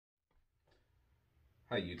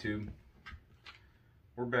Hi YouTube.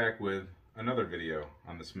 We're back with another video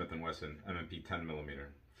on the Smith & Wesson M&P 10mm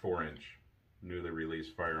 4-inch newly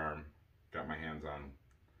released firearm. Got my hands on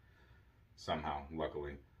somehow,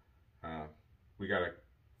 luckily. We got a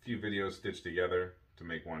few videos stitched together to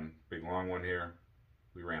make one big long one here.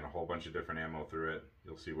 We ran a whole bunch of different ammo through it.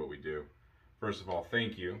 You'll see what we do. First of all,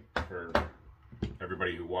 thank you for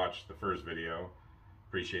everybody who watched the first video.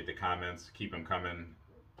 Appreciate the comments. Keep them coming.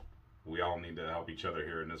 We all need to help each other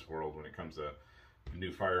here in this world when it comes to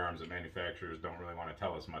new firearms that manufacturers don't really want to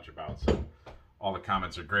tell us much about. So all the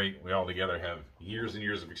comments are great. We all together have years and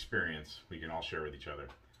years of experience we can all share with each other.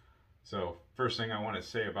 So first thing I want to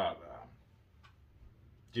say about,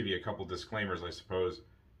 give you a couple disclaimers, I suppose,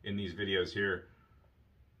 in these videos here.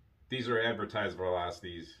 These are advertised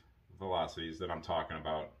velocities that I'm talking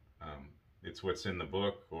about. It's what's in the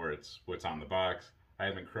book or it's what's on the box. I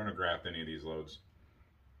haven't chronographed any of these loads.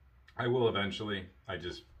 I will eventually. I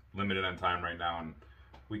just limited on time right now, and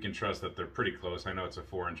we can trust that they're pretty close. I know it's a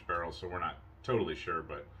 4-inch barrel, so we're not totally sure,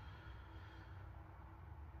 but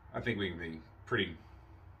I think we can be pretty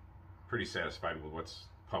satisfied with what's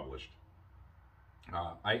published.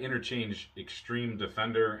 I interchange Extreme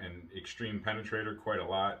Defender and Extreme Penetrator quite a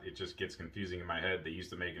lot. It just gets confusing in my head. They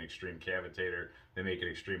used to make an Extreme Cavitator. They make an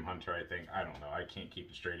Extreme Hunter, I think. I don't know. I can't keep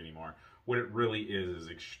it straight anymore. What it really is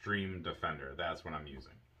Extreme Defender. That's what I'm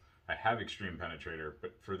using. I have Extreme Penetrator,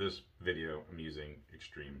 but for this video, I'm using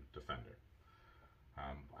Extreme Defender.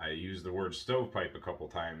 I used the word stovepipe a couple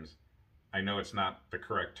times. I know it's not the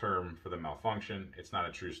correct term for the malfunction. It's not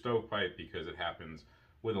a true stovepipe because it happens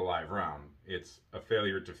with a live round. It's a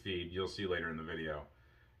failure to feed. You'll see later in the video.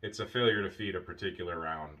 It's a failure to feed a particular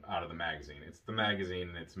round out of the magazine. It's the magazine,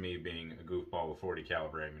 and it's me being a goofball with 40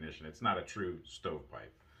 caliber ammunition. It's not a true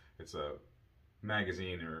stovepipe. It's a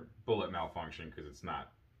magazine or bullet malfunction because it's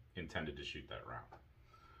not intended to shoot that round.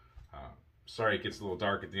 Sorry it gets a little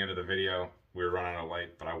dark at the end of the video. We were running out of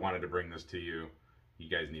light, but I wanted to bring this to you. You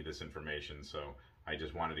guys need this information, so I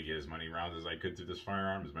just wanted to get as many rounds as I could through this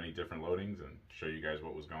firearm, as many different loadings, and show you guys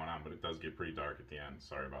what was going on, but it does get pretty dark at the end.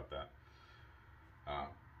 Sorry about that.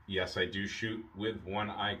 Yes, I do shoot with one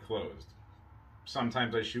eye closed.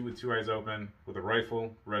 Sometimes I shoot with two eyes open. With a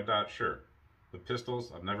rifle, red dot, sure. With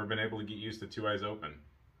pistols, I've never been able to get used to two eyes open.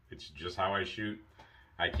 It's just how I shoot.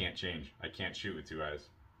 I can't change. I can't shoot with two eyes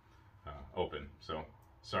open. So,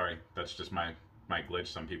 sorry, that's just my glitch.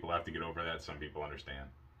 Some people have to get over that. Some people understand.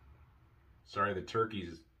 Sorry, the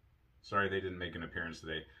turkeys, sorry they didn't make an appearance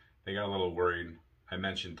today. They got a little worried. I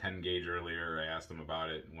mentioned 10 gauge earlier. I asked them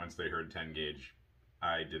about it. Once they heard 10 gauge,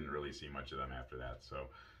 I didn't really see much of them after that. So,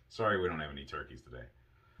 sorry we don't have any turkeys today.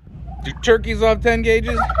 Do turkeys love 10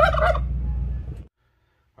 gauges?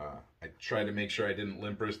 I tried to make sure I didn't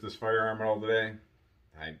limp wrist this firearm at all today.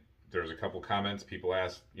 There was a couple comments. People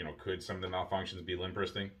asked, you know, could some of the malfunctions be limp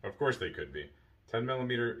wristing? Of course they could be.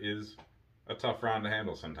 10mm is a tough round to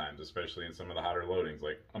handle sometimes, especially in some of the hotter loadings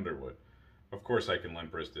like Underwood. Of course I can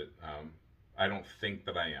limp wrist it. I don't think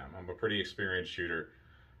that I am. I'm a pretty experienced shooter.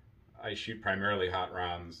 I shoot primarily hot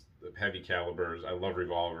rounds, heavy calibers. I love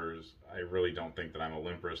revolvers. I really don't think that I'm a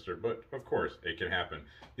limp wrister, but of course it can happen.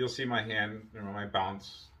 You'll see my hand, you know, my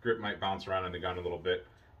grip might bounce around in the gun a little bit.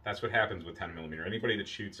 That's what happens with 10mm. Anybody that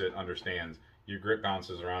shoots it understands your grip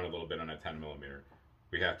bounces around a little bit on a 10mm.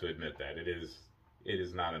 We have to admit that. It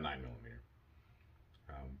is not a 9mm.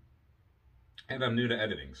 And I'm new to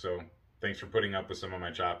editing, so thanks for putting up with some of my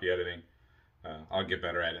choppy editing. I'll get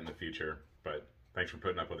better at it in the future, but thanks for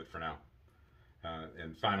putting up with it for now.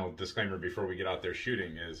 And final disclaimer before we get out there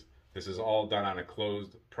shooting is this is all done on a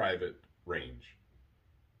closed private range.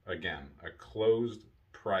 Again, a closed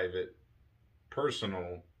private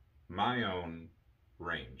personal, my own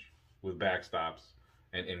range with backstops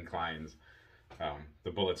and inclines.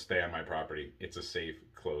 The bullets stay on my property. It's a safe,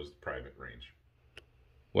 closed, private range.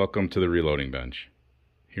 Welcome to the reloading bench.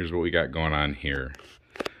 Here's what we got going on here.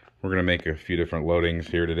 We're going to make a few different loadings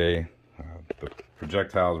here today. The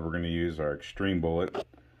projectiles we're going to use are Extreme Bullet,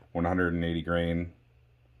 180 grain,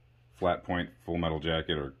 flat point, full metal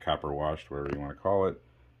jacket, or copper washed, whatever you want to call it.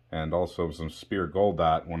 And also some Spear Gold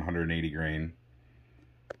Dot, 180 grain.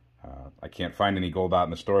 I can't find any Gold Dot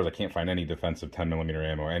in the stores. I can't find any defensive 10mm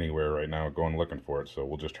ammo anywhere right now. Going looking for it, so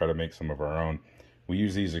we'll just try to make some of our own. We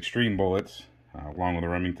use these Extreme bullets along with the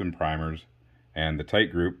Remington primers and the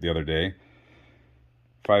tight group the other day.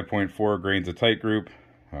 5.4 grains of tight group.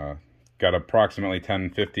 Got approximately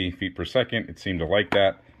 1050 feet per second. It seemed to like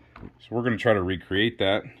that, so we're going to try to recreate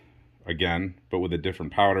that again, but with a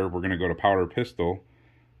different powder. We're going to go to Power Pistol.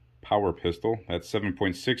 That's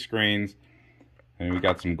 7.6 grains. And we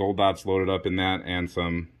got some Gold Dots loaded up in that and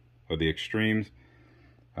some of the Extremes.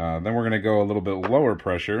 Then we're going to go a little bit lower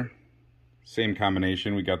pressure. Same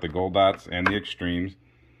combination. We got the gold dots and the extremes.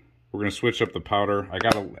 We're going to switch up the powder. I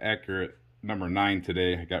got an accurate number 9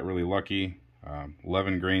 today. I got really lucky.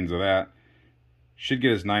 11 grains of that. Should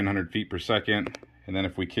get us 900 feet per second. And then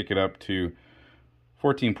if we kick it up to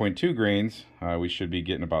 14.2 grains, we should be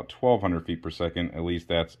getting about 1200 feet per second. At least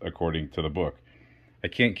that's according to the book. I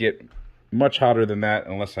can't get much hotter than that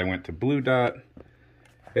unless I went to blue dot.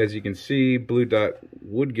 As you can see, blue dot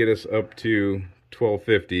would get us up to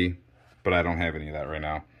 1250, but I don't have any of that right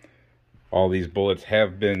now. All these bullets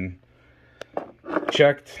have been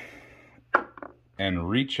checked and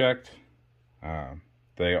rechecked.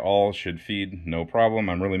 They all should feed no problem.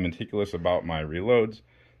 I'm really meticulous about my reloads.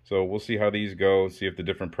 So we'll see how these go, see if the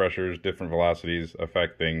different pressures, different velocities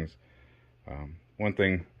affect things. One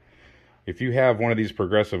thing, if you have one of these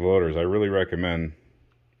progressive loaders, I really recommend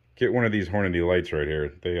get one of these Hornady lights right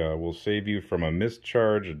here. They will save you from a missed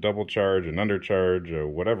charge, a double charge, an undercharge, or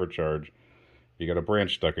whatever charge. You got a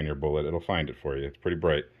branch stuck in your bullet, it'll find it for you. It's pretty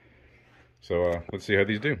bright. So let's see how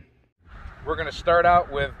these do. We're going to start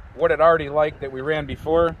out with what it already liked that we ran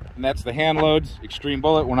before, and that's the hand loads, extreme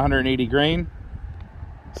bullet, 180 grain.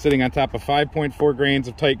 Sitting on top of 5.4 grains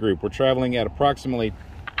of tight group. We're traveling at approximately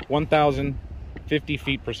 1,050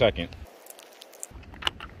 feet per second.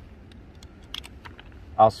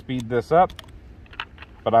 I'll speed this up,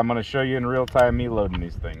 but I'm going to show you in real time me loading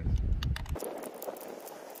these things.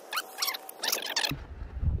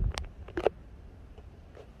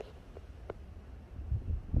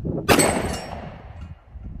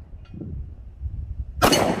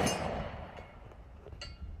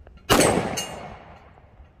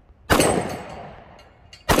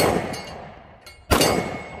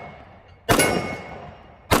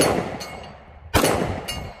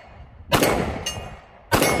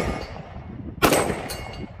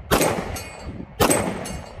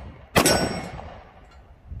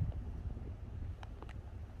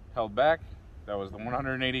 Held back. That was the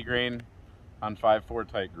 180 grain on 5.4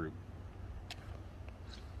 tight group.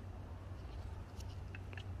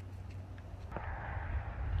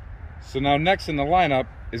 So now next in the lineup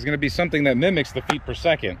is going to be something that mimics the feet per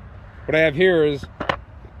second. What I have here is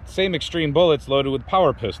same extreme bullets loaded with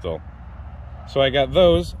power pistol. So I got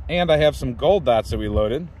those, and I have some gold dots that we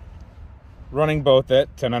loaded, running both at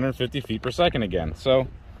 1,050 feet per second again. So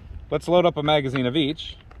let's load up a magazine of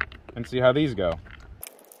each and see how these go.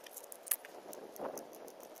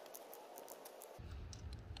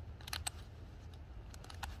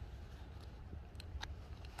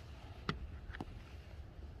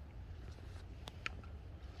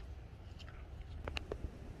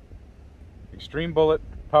 Extreme bullet,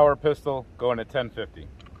 power pistol, going at 1050.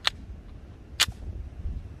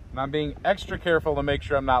 And I'm being extra careful to make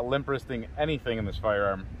sure I'm not limp wristing anything in this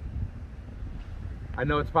firearm. I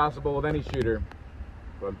know it's possible with any shooter,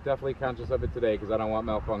 but I'm definitely conscious of it today because I don't want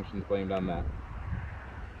malfunctions blamed on that.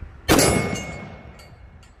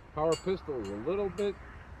 Power pistol is a little bit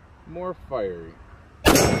more fiery.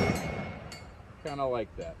 Kind of like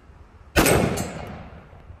that.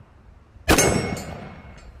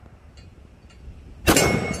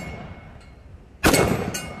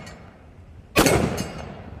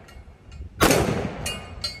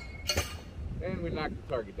 And we knocked the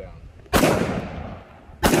target down.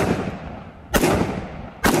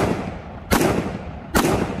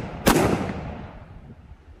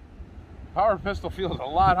 Power pistol feels a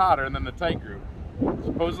lot hotter than the tight group.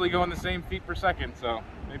 Supposedly going the same feet per second, so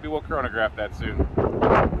maybe we'll chronograph that soon.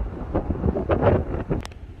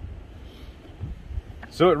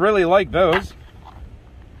 So it really liked those.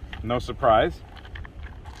 No surprise.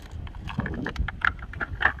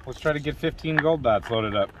 Let's try to get 15 gold dots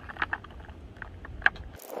loaded up.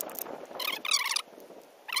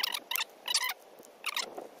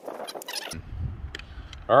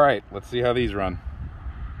 All right, let's see how these run.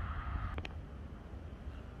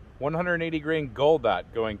 180 grain gold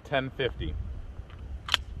dot going 1050.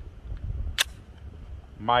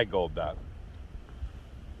 My gold dot.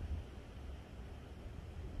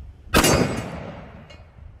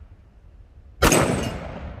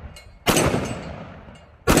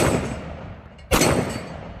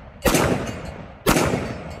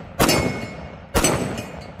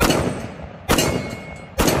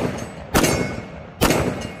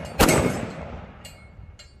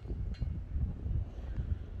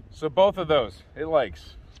 So both of those, it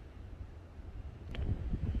likes.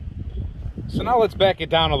 So now let's back it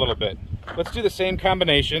down a little bit. Let's do the same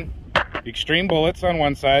combination. Extreme bullets on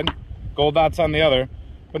one side, gold dots on the other.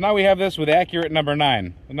 But now we have this with accurate number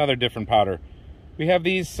 9, another different powder. We have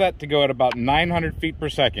these set to go at about 900 feet per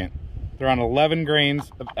second. They're on 11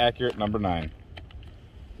 grains of accurate number 9.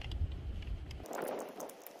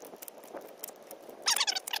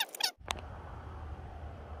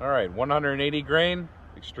 All right, 180 grain,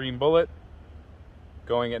 extreme bullet,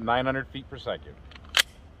 going at 900 feet per second.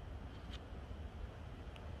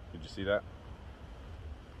 Did you see that?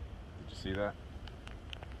 Did you see that?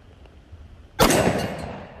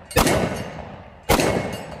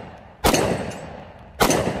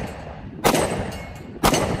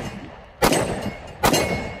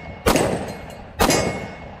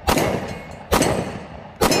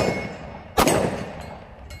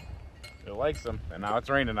 It likes them, and now it's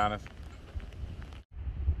raining on us.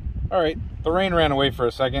 All right, the rain ran away for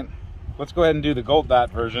a second. Let's go ahead and do the gold dot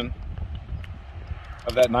version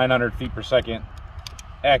of that 900 feet per second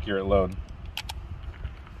accurate load.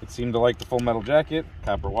 It seemed to like the full metal jacket,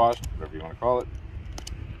 copper washed, whatever you want to call it.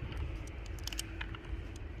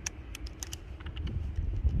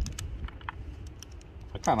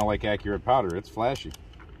 I kind of like accurate powder. It's flashy.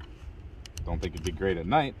 Don't think it'd be great at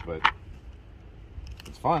night, but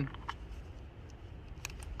it's fun.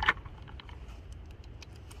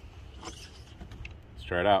 Let's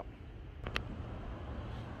try it out.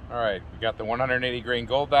 All right, we got the 180 grain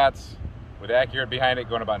gold dots with accurate behind it,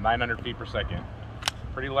 going about 900 feet per second.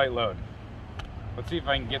 Pretty light load. Let's see if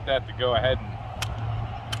I can get that to go ahead.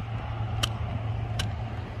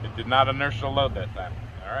 It did not inertial load that time.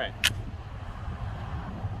 All right.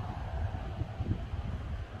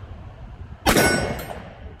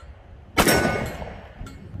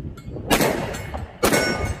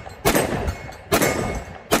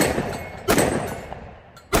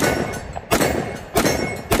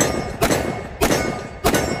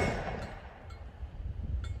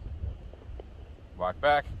 Lock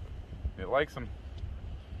back. It likes them.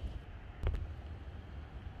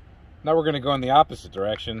 Now we're going to go in the opposite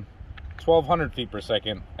direction. 1200 feet per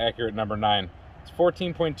second, accurate number 9. It's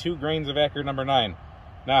 14.2 grains of accurate number 9.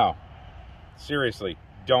 Now, seriously,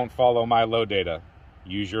 don't follow my load data.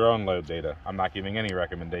 Use your own load data. I'm not giving any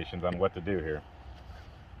recommendations on what to do here.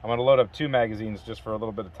 I'm going to load up 2 magazines just for a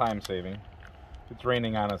little bit of time saving. It's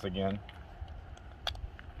raining on us again.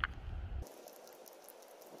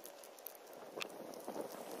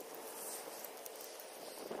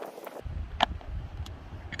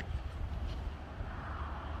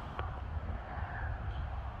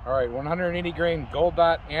 All right, 180 grain gold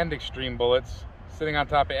dot and extreme bullets, sitting on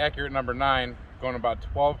top of accurate number 9, going about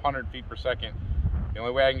 1200 feet per second. The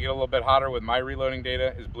only way I can get a little bit hotter with my reloading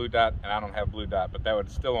data is blue dot, and I don't have blue dot, but that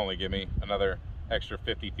would still only give me another extra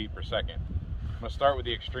 50 feet per second. I'm gonna start with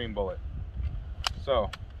the extreme bullet. So,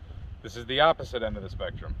 this is the opposite end of the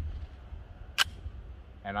spectrum.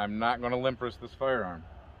 And I'm not gonna limp wrist this firearm.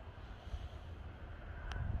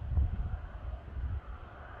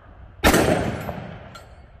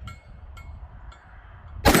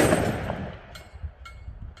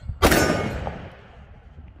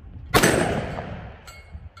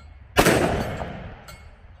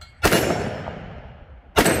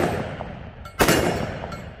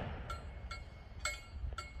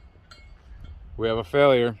 We have a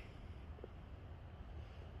failure.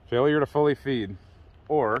 Failure to fully feed.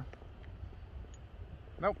 Or,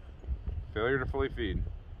 nope, failure to fully feed.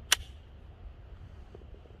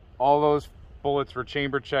 All those bullets were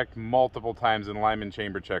chamber checked multiple times in Lyman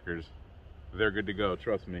chamber checkers. They're good to go,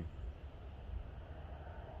 trust me.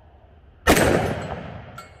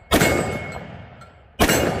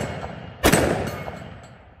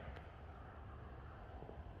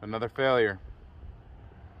 Another failure.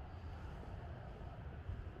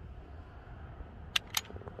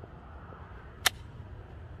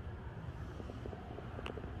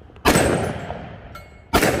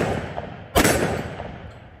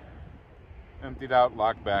 Emptied out,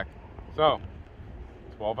 locked back. So,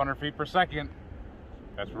 1200 feet per second.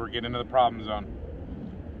 That's where we're getting into the problem zone.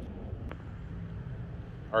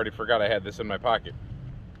 Already forgot I had this in my pocket.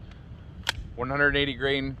 180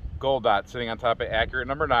 grain gold dot sitting on top of accurate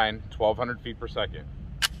number 9, 1200 feet per second.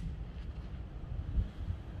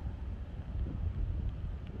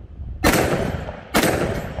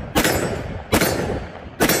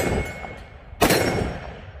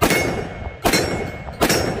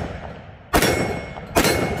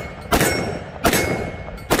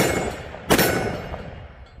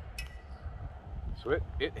 So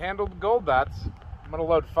it handled gold dots. I'm gonna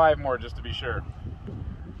load 5 more just to be sure.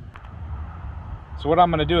 So what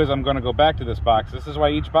I'm gonna do is I'm gonna go back to this box. This is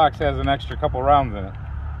why each box has an extra couple rounds in it.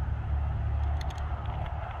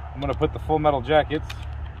 I'm gonna put the full metal jackets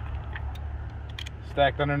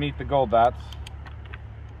stacked underneath the gold dots.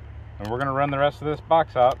 And we're gonna run the rest of this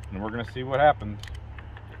box out and we're gonna see what happens.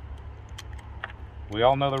 We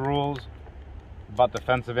all know the rules about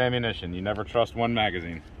defensive ammunition. You never trust one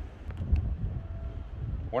magazine.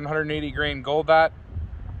 180 grain gold dot,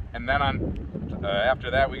 and then on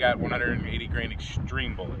After that, we got 180 grain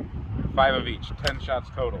extreme bullet. 5 of each, 10 shots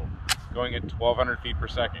total, going at 1,200 feet per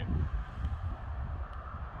second.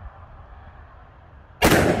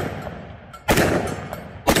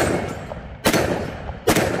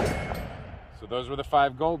 So those were the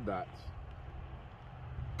 5 gold dots.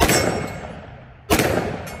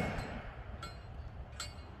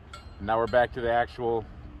 Now we're back to the actual,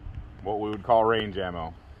 what we would call range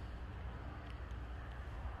ammo.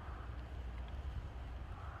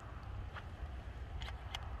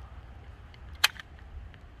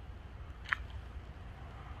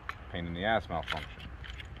 Pain in the ass malfunction.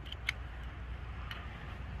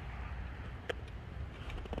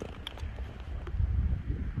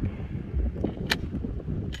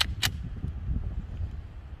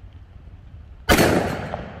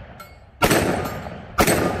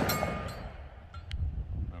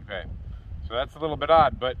 Okay, so that's a little bit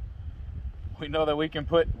odd, but we know that we can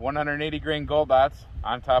put 180 grain gold dots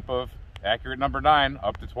on top of accurate number 9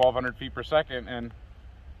 up to 1,200 feet per second, and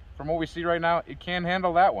from what we see right now, it can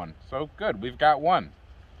handle that one. So good, we've got one.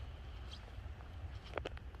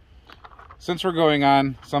 Since we're going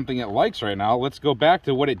on something it likes right now, let's go back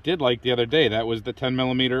to what it did like the other day. That was the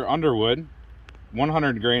 10mm Underwood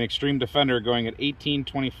 100 grain Extreme Defender going at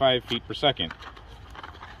 1825 feet per second.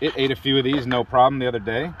 It ate a few of these, no problem, the other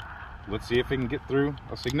day. Let's see if it can get through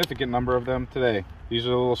a significant number of them today. These are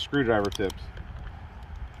the little screwdriver tips.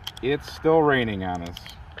 It's still raining on us.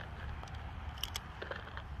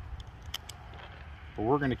 But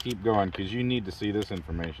we're going to keep going because you need to see this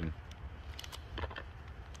information.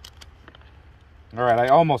 Alright, I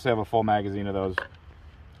almost have a full magazine of those.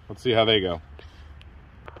 Let's see how they go.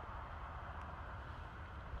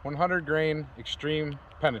 100 grain Extreme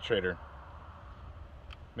Penetrator.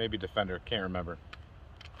 Maybe Defender, can't remember.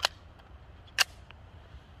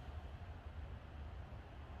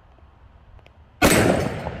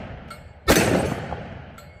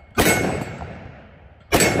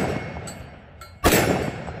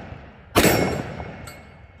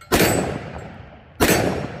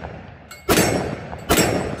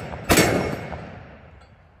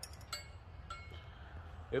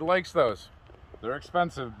 It likes those. They're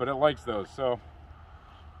expensive, but it likes those. So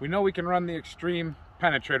we know we can run the Extreme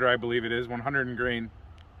Penetrator, I believe it is, 100 grain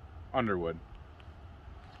Underwood.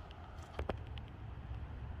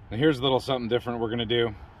 Now here's a little something different we're gonna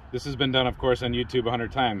do. This has been done, of course, on YouTube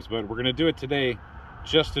 100 times, but we're gonna do it today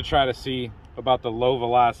just to try to see about the low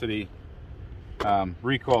velocity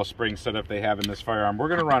recoil spring setup they have in this firearm. We're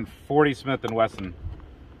gonna run 40 Smith & Wesson.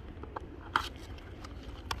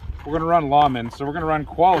 We're going to run Lawman, so we're going to run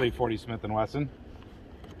quality 40 Smith & Wesson.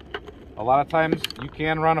 A lot of times you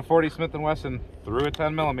can run a 40 Smith & Wesson through a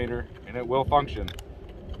 10mm and it will function.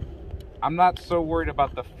 I'm not so worried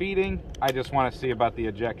about the feeding, I just want to see about the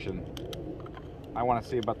ejection. I want to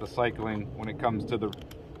see about the cycling when it comes to the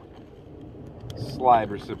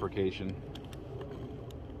slide reciprocation.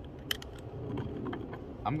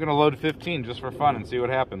 I'm going to load 15 just for fun and see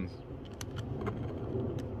what happens.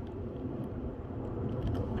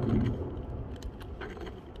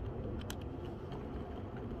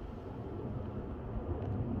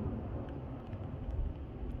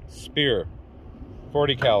 Spear,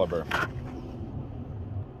 40 caliber.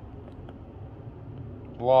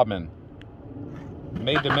 Lawman,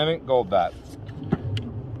 made to mimic gold dot.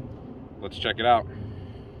 Let's check it out.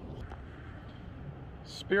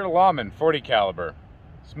 Spear Lawman, 40 caliber.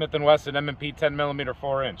 Smith & Wesson M&P 10mm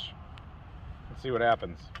 4-inch. Let's see what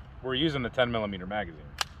happens. We're using the 10mm magazine.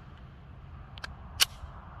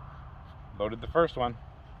 Loaded the first one.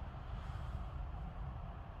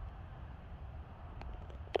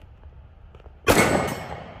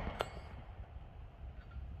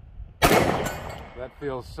 That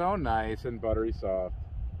feels so nice and buttery soft.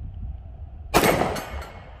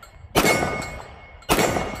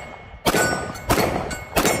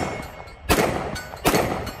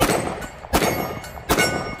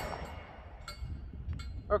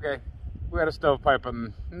 Okay, we had a stovepipe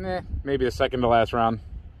on maybe the second to last round.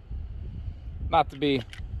 Not to be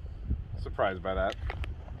surprised by that.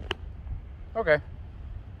 Okay.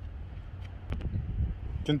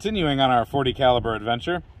 Continuing on our 40 caliber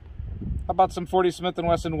adventure. How about some 40 Smith &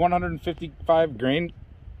 Wesson 155 grain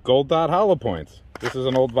gold dot hollow points? This is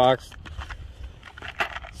an old box.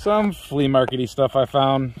 Some flea markety stuff I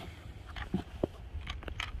found.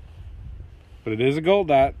 But it is a gold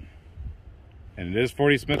dot. And it is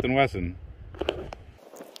 40 Smith & Wesson.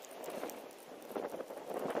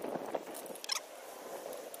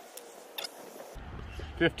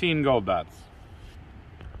 $15 gold dots.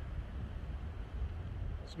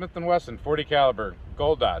 Smith & Wesson 40 caliber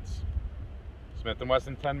gold dots. Smith &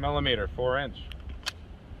 Wesson 10mm 4-inch.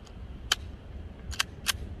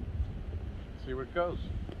 see where it goes.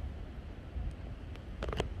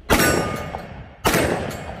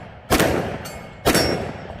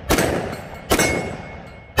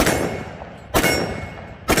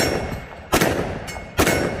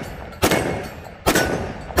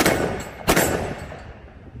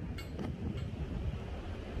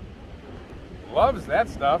 Loves that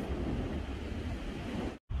stuff.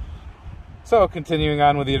 So continuing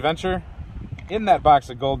on with the adventure, in that box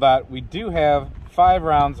of Gold Dot we do have 5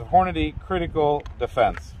 rounds of Hornady Critical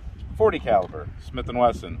Defense, 40 caliber, Smith &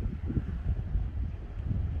 Wesson.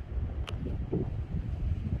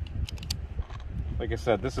 Like I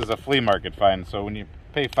said, this is a flea market find, so when you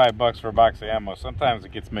pay $5 for a box of ammo, sometimes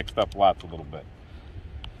it gets mixed up lots a little bit.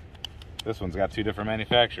 This one's got 2 different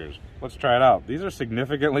manufacturers. Let's try it out. These are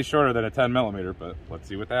significantly shorter than a 10mm, but let's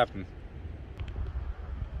see what happens.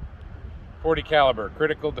 40 caliber,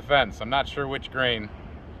 Critical Defense. I'm not sure which grain.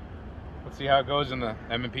 Let's see how it goes in the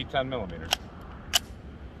M&P 10mm.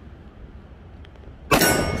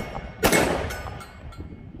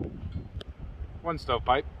 One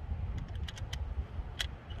stovepipe.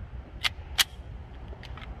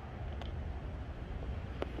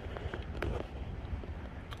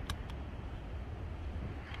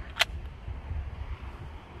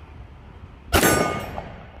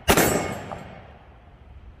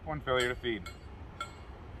 One failure to feed.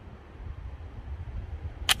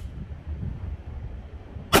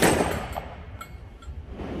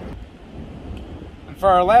 And for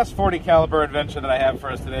our last 40 caliber adventure that I have for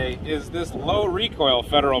us today is this low recoil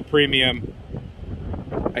Federal Premium.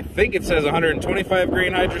 I think it says 125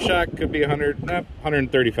 grain Hydroshock, could be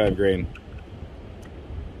 135 grain.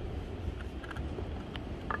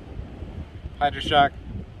 Hydroshock,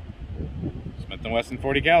 Smith & Wesson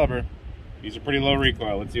 40 caliber. These are pretty low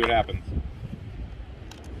recoil. Let's see what happens.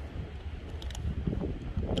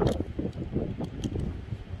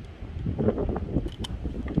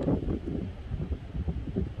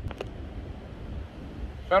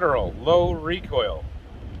 Federal low recoil,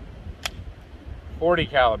 40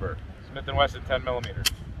 caliber, Smith & Wesson 10mm.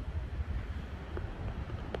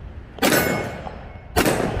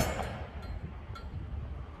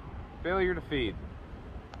 Failure to feed.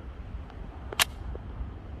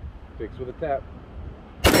 Fix with a tap.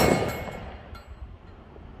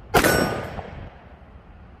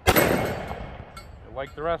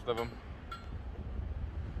 Like the rest of them,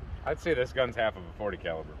 I'd say this gun's half of a 40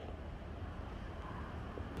 caliber.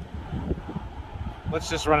 Let's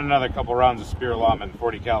just run another couple rounds of Spear Lawman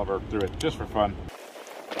 40 caliber through it, just for fun.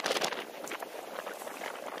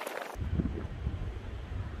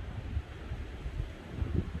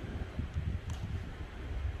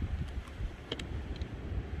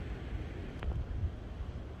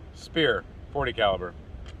 Spear 40 caliber.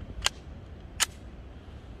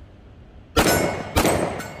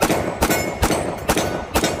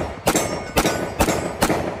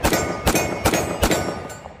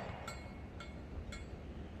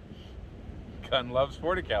 Gun loves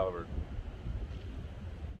 40 caliber.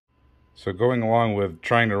 So going along with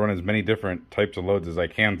trying to run as many different types of loads as I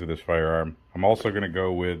can through this firearm, I'm also going to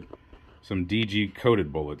go with some DG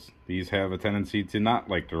coated bullets. These have a tendency to not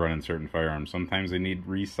like to run in certain firearms. Sometimes they need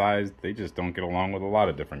resized. They just don't get along with a lot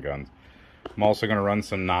of different guns. I'm also going to run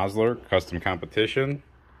some Nosler Custom Competition.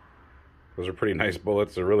 Those are pretty nice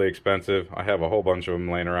bullets. They're really expensive. I have a whole bunch of them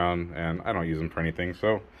laying around and I don't use them for anything,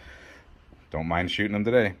 so don't mind shooting them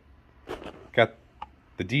today. Got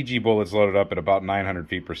the DG bullets loaded up at about 900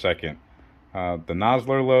 feet per second. The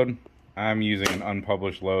Nosler load, I'm using an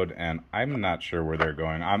unpublished load, and I'm not sure where they're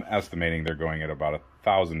going. I'm estimating they're going at about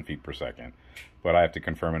 1,000 feet per second, but I have to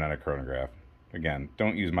confirm it on a chronograph. Again,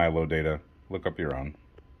 don't use my load data. Look up your own.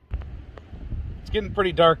 It's getting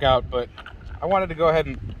pretty dark out, but I wanted to go ahead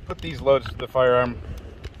and put these loads to the firearm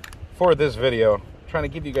for this video. I'm trying to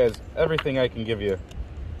give you guys everything I can give you.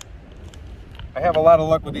 I have a lot of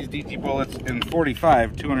luck with these DG bullets in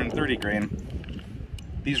 45, 230 grain.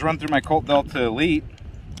 These run through my Colt Delta Elite.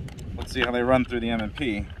 Let's see how they run through the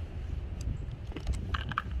M&P.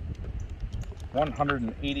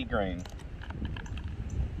 180 grain.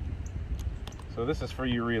 So this is for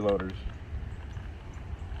you reloaders.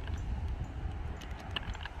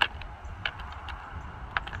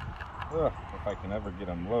 Ugh, if I can ever get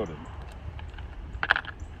them loaded.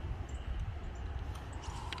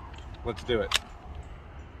 Let's do it.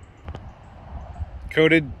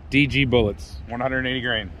 Coated DG bullets, 180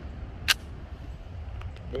 grain.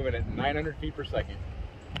 Moving at 900 feet per second.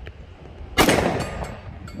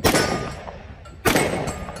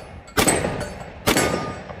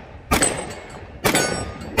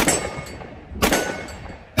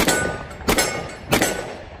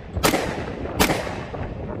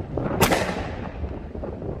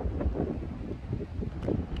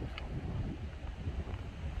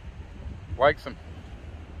 Likes them.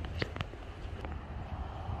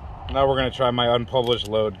 Now we're going to try my unpublished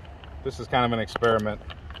load. This is kind of an experiment.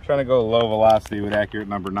 I'm trying to go low velocity with accurate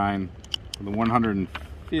number 9 for the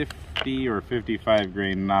 150 or 55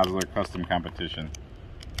 grain Nosler custom competition.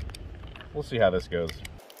 We'll see how this goes.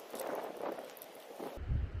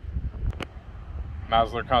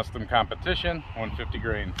 Nosler custom competition, 150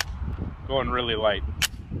 grain. Going really light.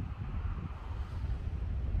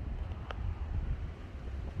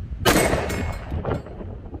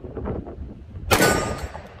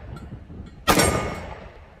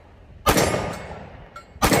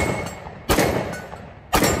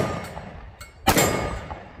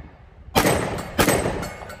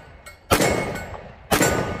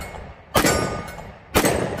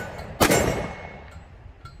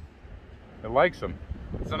 It likes them.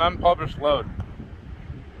 It's an unpublished load.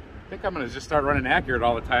 I think I'm going to just start running accurate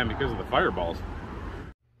all the time because of the fireballs.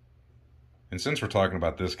 And since we're talking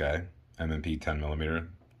about this guy, M&P 10mm,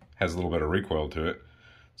 has a little bit of recoil to it,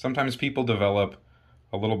 sometimes people develop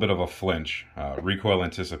a little bit of a flinch, recoil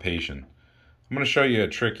anticipation. I'm going to show you a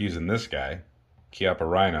trick using this guy, Chiappa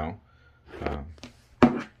Rhino.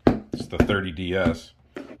 It's the 30DS.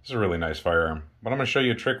 This is a really nice firearm, but I'm going to show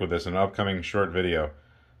you a trick with this in an upcoming short video.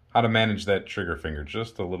 How to manage that trigger finger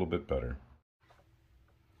just a little bit better.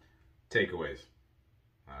 Takeaways.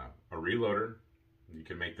 A reloader. You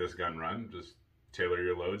can make this gun run. Just tailor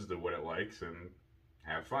your loads to what it likes and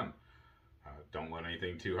have fun. Don't let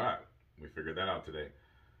anything too hot. We figured that out today.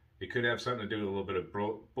 It could have something to do with a little bit of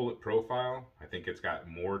bullet profile. I think it's got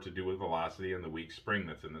more to do with velocity and the weak spring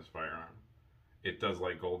that's in this firearm. It does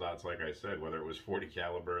like gold dots, like I said, whether it was 40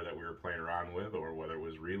 caliber that we were playing around with or whether it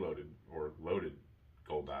was reloaded or loaded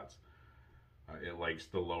gold dots. It likes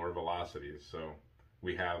the lower velocities. So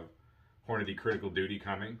we have Hornady Critical Duty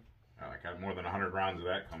coming. I got more than 100 rounds of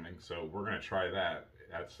that coming, so we're going to try that.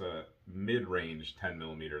 That's a mid-range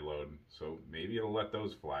 10mm load, so maybe it'll let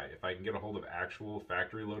those fly. If I can get a hold of actual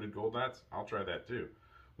factory-loaded gold dots, I'll try that too.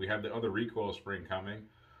 We have the other recoil spring coming.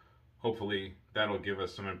 Hopefully that'll give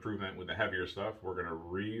us some improvement with the heavier stuff. We're going to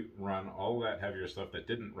rerun all that heavier stuff that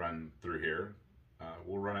didn't run through here.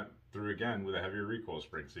 We'll run it through again with a heavier recoil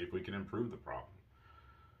spring, see if we can improve the problem.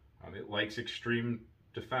 It likes extreme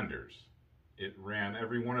defenders. It ran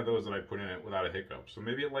every one of those that I put in it without a hiccup. So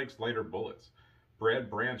maybe it likes lighter bullets. Brad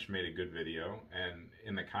Branch made a good video, and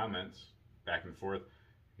in the comments, back and forth,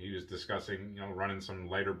 he was discussing, running some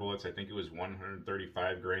lighter bullets. I think it was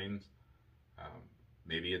 135 grains.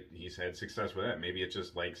 Maybe he's had success with that. Maybe it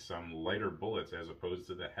just likes some lighter bullets as opposed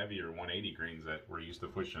to the heavier 180 grains that we're used to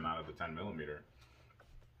pushing out of the 10mm.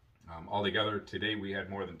 Altogether, today we had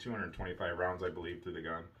more than 225 rounds, I believe, through the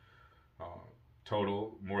gun.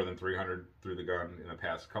 Total, more than 300 through the gun in the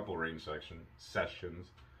past couple range sessions.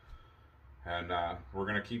 And we're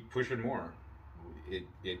going to keep pushing more.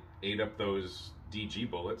 It ate up those DG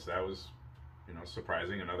bullets. That was,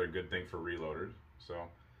 surprising. Another good thing for reloaders. So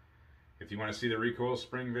if you want to see the recoil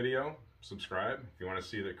spring video, subscribe. If you want to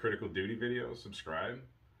see the critical duty video, subscribe.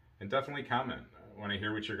 And definitely comment. I want to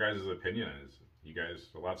hear what your guys' opinion is. You guys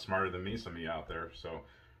are a lot smarter than me, some of you out there. So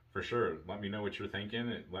for sure, let me know what you're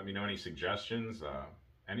thinking. Let me know any suggestions.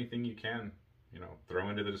 Anything you can, throw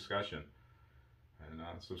into the discussion. And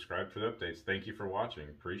subscribe for the updates. Thank you for watching.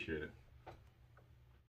 Appreciate it.